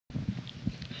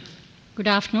Good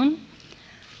afternoon.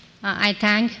 I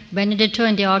thank Benedetto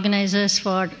and the organizers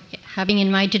for having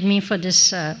invited me for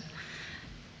this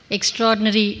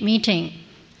extraordinary meeting.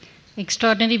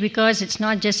 Extraordinary because it's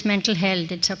not just mental health,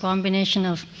 it's a combination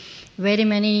of very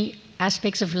many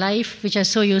aspects of life which are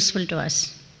so useful to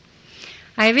us.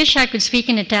 I wish I could speak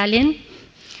in Italian,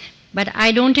 but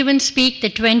I don't even speak the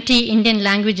 20 Indian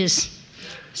languages.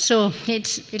 So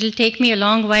it'll take me a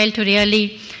long while to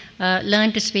really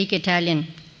learn to speak Italian.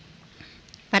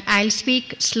 But I'll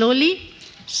speak slowly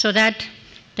so that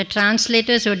the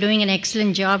translators who are doing an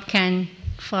excellent job can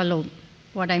follow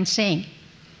what I'm saying.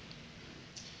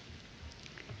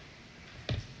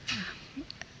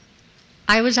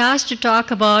 I was asked to talk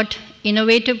about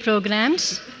innovative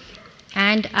programs,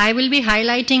 and I will be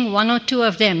highlighting one or two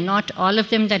of them, not all of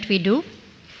them that we do.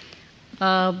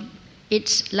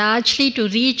 It's largely to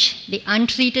reach the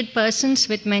untreated persons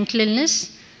with mental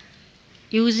illness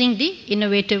using the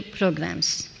innovative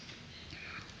programs.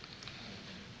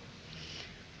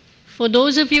 For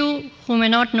those of you who may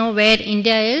not know where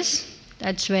India is,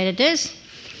 that's where it is.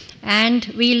 And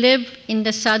we live in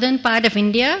the southern part of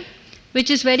India, which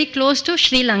is very close to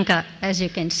Sri Lanka, as you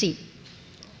can see.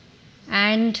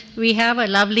 And we have a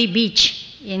lovely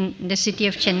beach in the city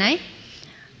of Chennai.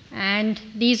 And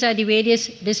these are the various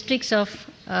districts of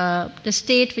the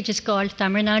state which is called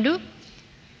Tamil Nadu.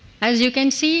 As you can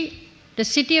see, the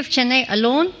city of Chennai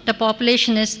alone, the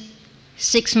population is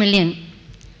 6 million.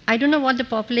 I don't know what the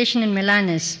population in Milan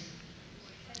is.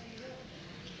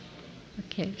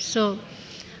 Okay, so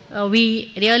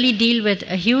we really deal with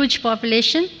a huge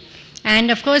population. And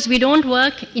of course, we don't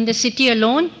work in the city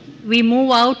alone. We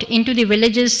move out into the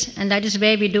villages, and that is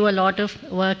where we do a lot of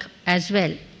work as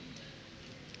well.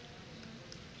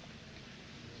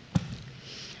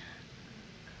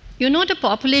 You know, the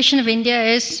population of India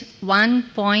is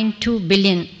 1.2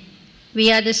 billion.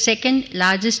 We are the second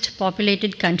largest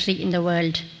populated country in the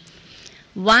world.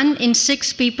 1 in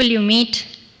 6 people you meet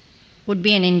would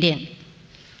be an Indian.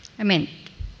 I mean,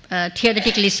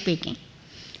 theoretically speaking.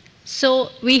 So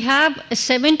we have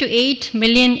 7 to 8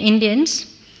 million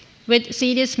Indians with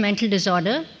serious mental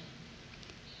disorder,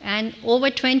 and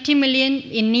over 20 million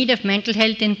in need of mental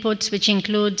health inputs, which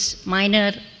includes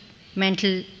minor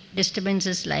mental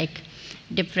disturbances like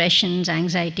depressions,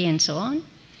 anxiety, and so on.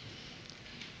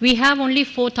 We have only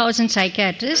 4,000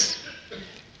 psychiatrists.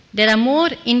 There are more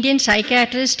Indian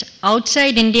psychiatrists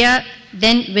outside India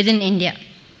than within India.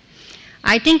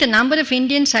 I think the number of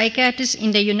Indian psychiatrists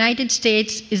in the United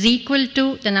States is equal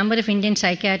to the number of Indian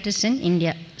psychiatrists in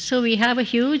India. So we have a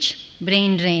huge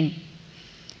brain drain.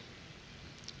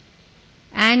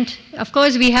 And of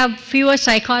course, we have fewer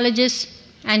psychologists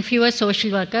and fewer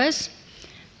social workers.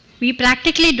 We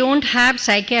practically don't have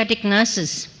psychiatric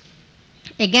nurses.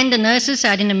 Again, the nurses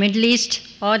are in the Middle East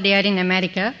or they are in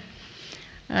America.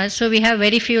 So we have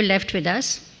very few left with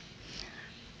us.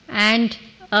 And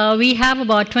we have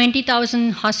about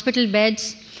 20,000 hospital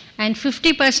beds, and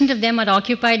 50% of them are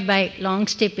occupied by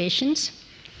long-stay patients.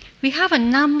 We have a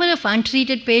number of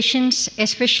untreated patients,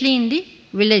 especially in the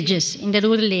villages, in the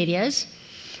rural areas.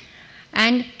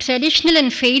 And traditional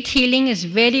and faith healing is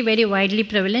very, very widely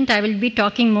prevalent. I will be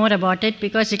talking more about it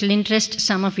because it will interest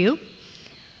some of you.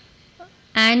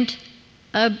 And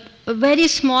a very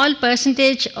small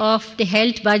percentage of the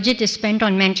health budget is spent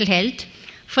on mental health.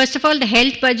 First of all, the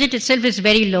health budget itself is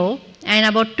very low, and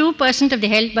about 2% of the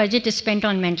health budget is spent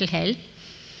on mental health.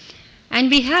 And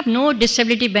we have no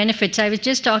disability benefits. I was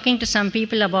just talking to some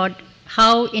people about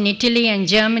how in Italy and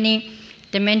Germany,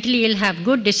 the mentally ill have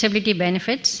good disability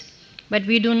benefits, but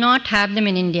we do not have them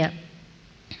in India.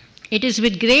 It is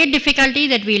with great difficulty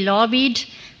that we lobbied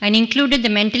and included the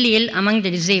mentally ill among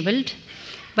the disabled,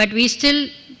 but they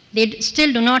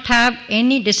still do not have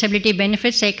any disability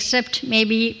benefits except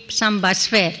maybe some bus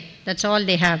fare. That's all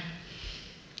they have.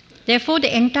 Therefore,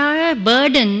 the entire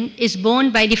burden is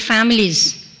borne by the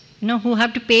families, who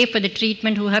have to pay for the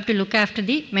treatment, who have to look after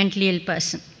the mentally ill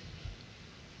person.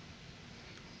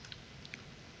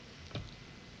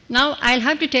 Now, I'll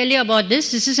have to tell you about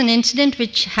this. This is an incident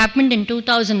which happened in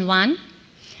 2001.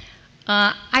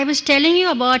 I was telling you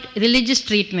about religious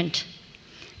treatment.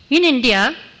 In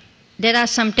India, there are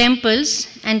some temples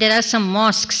and there are some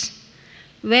mosques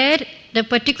where the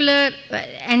particular,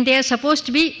 and they are supposed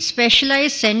to be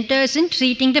specialized centers in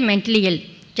treating the mentally ill.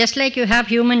 Just like you have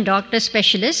human doctor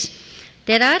specialists,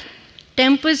 there are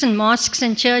temples and mosques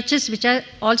and churches which are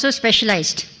also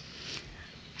specialized.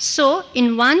 So,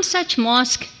 in one such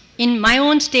mosque in my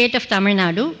own state of Tamil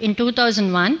Nadu in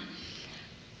 2001,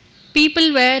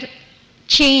 people were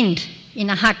chained in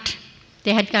a hut.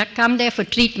 They had come there for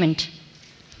treatment.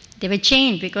 They were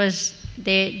chained because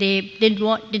They did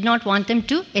not want them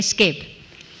to escape.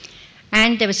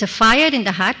 And there was a fire in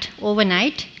the hut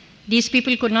overnight. These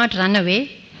people could not run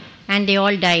away, and they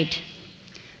all died.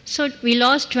 So we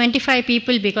lost 25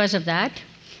 people because of that,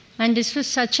 and this was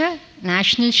such a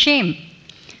national shame.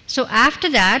 So after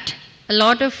that, a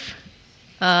lot of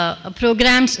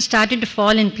programs started to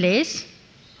fall in place.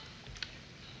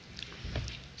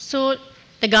 So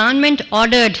the government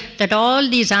ordered that all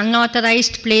these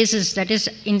unauthorized places, that is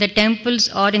in the temples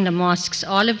or in the mosques,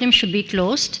 all of them should be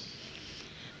closed.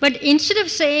 But instead of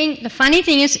saying, the funny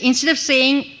thing is, instead of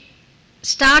saying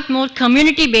start more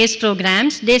community-based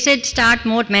programs, they said start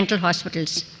more mental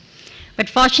hospitals. But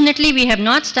fortunately, we have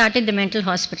not started the mental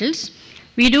hospitals.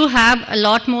 We do have a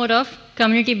lot more of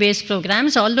community-based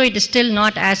programs, although it is still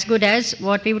not as good as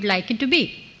what we would like it to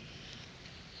be.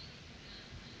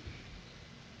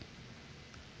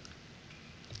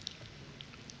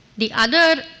 The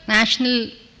other national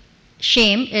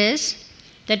shame is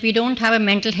that we don't have a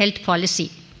mental health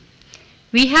policy.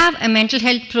 We have a mental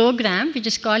health program which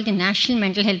is called the National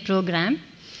Mental Health Program,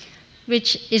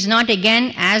 which is not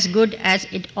again as good as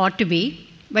it ought to be,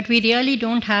 but we really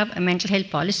don't have a mental health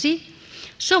policy.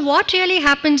 So what really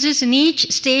happens is in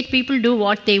each state people do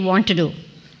what they want to do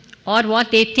or what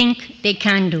they think they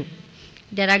can do.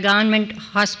 There are government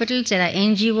hospitals, there are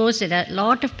NGOs, there are a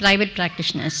lot of private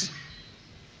practitioners.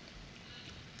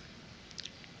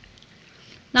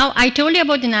 Now, I told you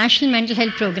about the National Mental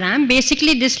Health Program.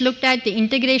 Basically, this looked at the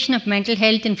integration of mental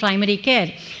health in primary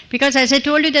care. Because as I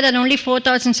told you, there are only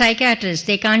 4,000 psychiatrists.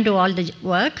 They can't do all the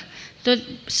work.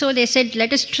 So they said,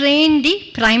 let us train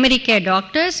the primary care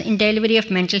doctors in delivery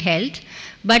of mental health.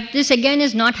 But this again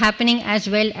is not happening as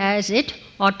well as it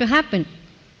ought to happen.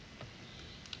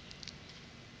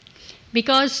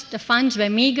 Because the funds were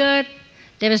meager,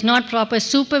 there was not proper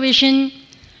supervision,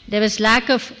 there was lack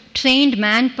of trained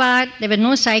manpower, there were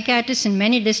no psychiatrists in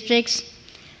many districts.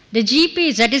 The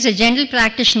GPs, that is the general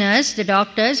practitioners, the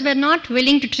doctors, were not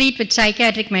willing to treat with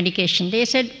psychiatric medication. They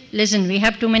said, listen, we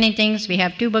have too many things, we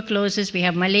have tuberculosis, we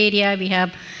have malaria, we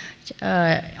have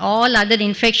all other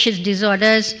infectious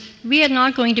disorders, we are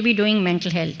not going to be doing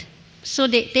mental health. So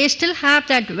they still have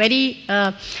that very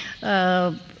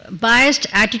biased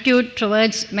attitude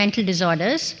towards mental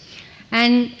disorders.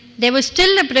 And there was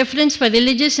still a preference for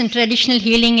religious and traditional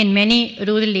healing in many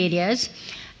rural areas.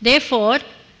 Therefore,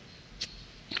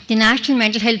 the National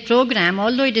Mental Health Program,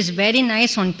 although it is very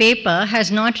nice on paper, has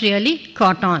not really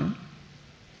caught on.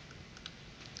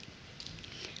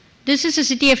 This is the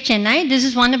city of Chennai. This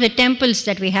is one of the temples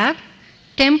that we have.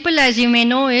 Temple, as you may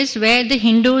know, is where the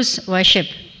Hindus worship,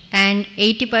 and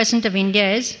 80% of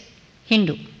India is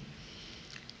Hindu.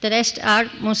 The rest are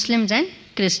Muslims and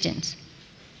Christians.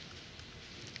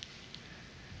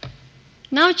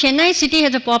 Now, Chennai city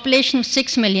has a population of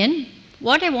 6 million.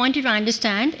 What I want you to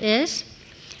understand is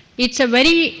it's a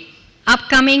very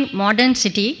upcoming modern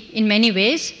city in many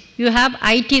ways. You have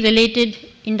IT-related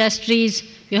industries,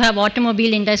 you have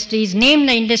automobile industries, name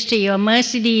the industry, your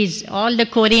Mercedes, all the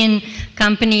Korean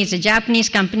companies, the Japanese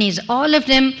companies, all of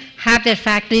them have their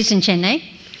factories in Chennai.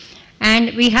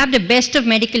 And we have the best of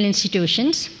medical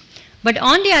institutions. But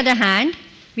on the other hand,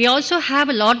 we also have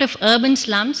a lot of urban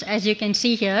slums, as you can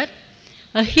see here.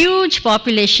 A huge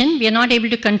population, we are not able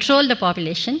to control the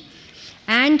population.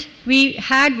 And we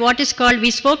had what is called,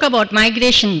 we spoke about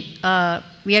migration,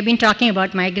 we have been talking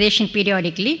about migration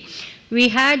periodically. We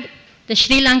had the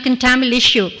Sri Lankan Tamil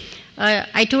issue.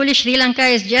 I told you Sri Lanka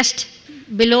is just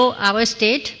below our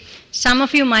state. Some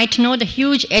of you might know the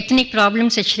huge ethnic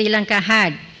problems that Sri Lanka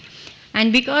had.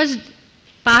 And because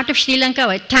part of Sri Lanka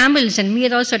were Tamils, and we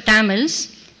are also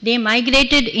Tamils, they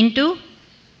migrated into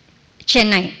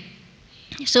Chennai.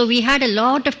 So we had a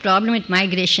lot of problem with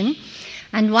migration.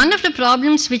 And one of the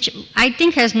problems which I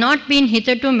think has not been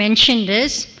hitherto mentioned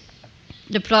is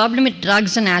the problem with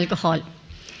drugs and alcohol.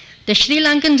 The Sri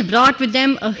Lankans brought with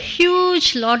them a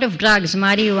huge lot of drugs,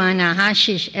 marijuana,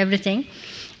 hashish, everything.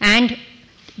 And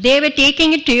they were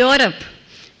taking it to Europe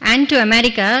and to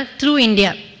America through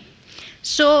India.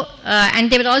 So,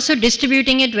 and they were also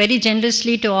distributing it very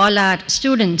generously to all our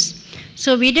students.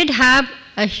 So we did have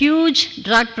a huge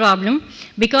drug problem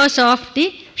because of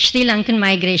the Sri Lankan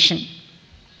migration.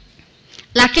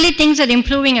 Luckily, things are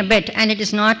improving a bit, and it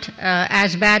is not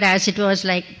as bad as it was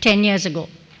like 10 years ago.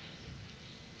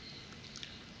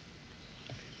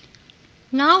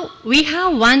 Now, we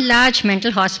have one large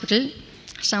mental hospital.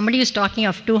 Somebody was talking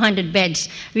of 200 beds.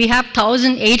 We have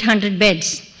 1,800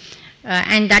 beds,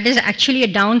 and that is actually a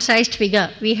downsized figure.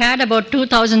 We had about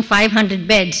 2,500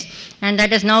 beds, and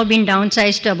that has now been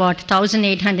downsized to about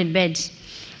 1,800 beds.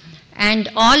 And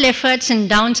all efforts in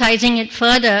downsizing it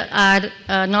further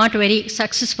are not very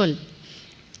successful.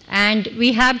 And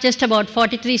we have just about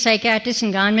 43 psychiatrists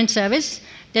in government service.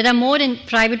 There are more in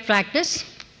private practice.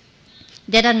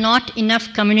 There are not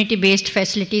enough community-based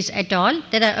facilities at all.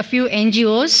 There are a few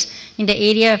NGOs in the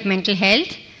area of mental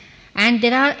health. And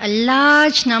there are a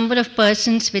large number of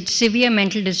persons with severe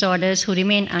mental disorders who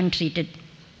remain untreated.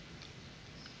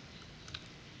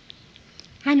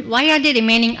 And why are they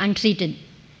remaining untreated?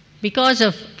 Because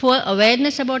of poor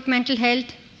awareness about mental health.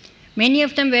 Many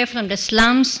of them were from the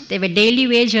slums. They were daily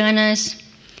wage earners.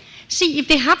 See, if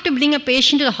they have to bring a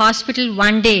patient to the hospital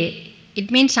one day, it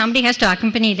means somebody has to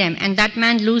accompany them, and that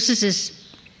man loses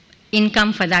his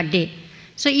income for that day.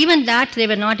 So even that they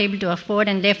were not able to afford,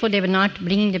 and therefore they were not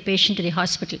bringing the patient to the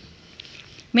hospital.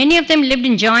 Many of them lived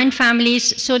in joint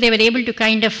families, so they were able to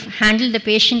kind of handle the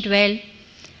patient well.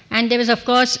 And there was, of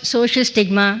course, social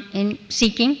stigma in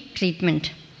seeking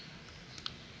treatment.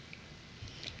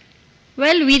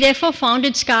 Well, we therefore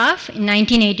founded SCARF in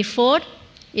 1984.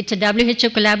 It's a WHO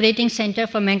collaborating center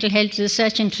for mental health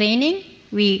research and training.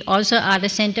 We also are the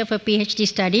center for PhD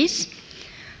studies.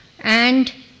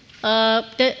 And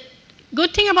the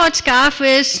good thing about SCARF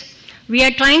is we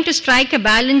are trying to strike a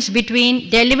balance between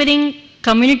delivering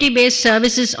community-based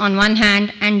services on one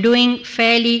hand and doing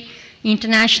fairly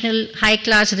international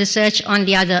high-class research on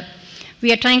the other.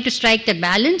 We are trying to strike that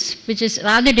balance, which is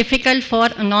rather difficult for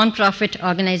a non-profit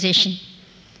organization.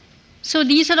 So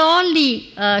these are all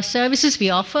the services we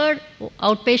offer: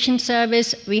 outpatient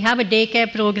service, we have a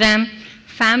daycare program,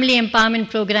 family empowerment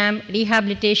program,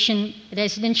 rehabilitation,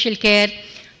 residential care,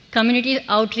 community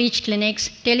outreach clinics,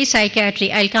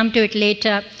 telepsychiatry, I'll come to it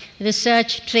later,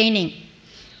 research, training.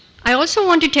 I also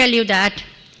want to tell you that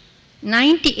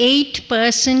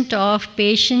 98% of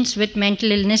patients with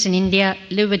mental illness in India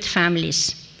live with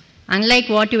families, unlike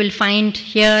what you will find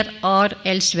here or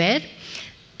elsewhere.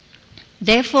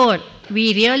 Therefore,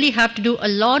 we really have to do a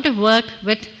lot of work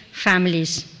with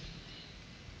families.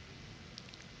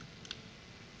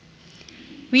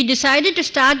 We decided to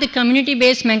start the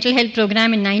community-based mental health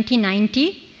program in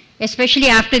 1990, especially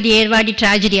after the Yerwadi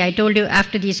tragedy. I told you,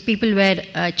 after these people were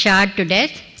charred to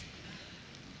death.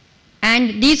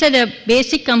 And these are the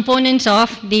basic components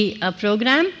of the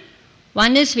program.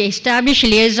 One is we establish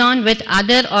liaison with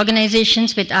other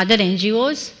organizations, with other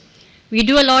NGOs. We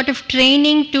do a lot of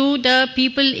training to the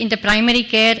people in the primary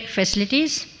care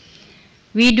facilities.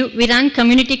 We run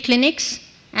community clinics,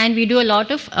 and we do a lot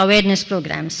of awareness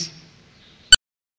programs.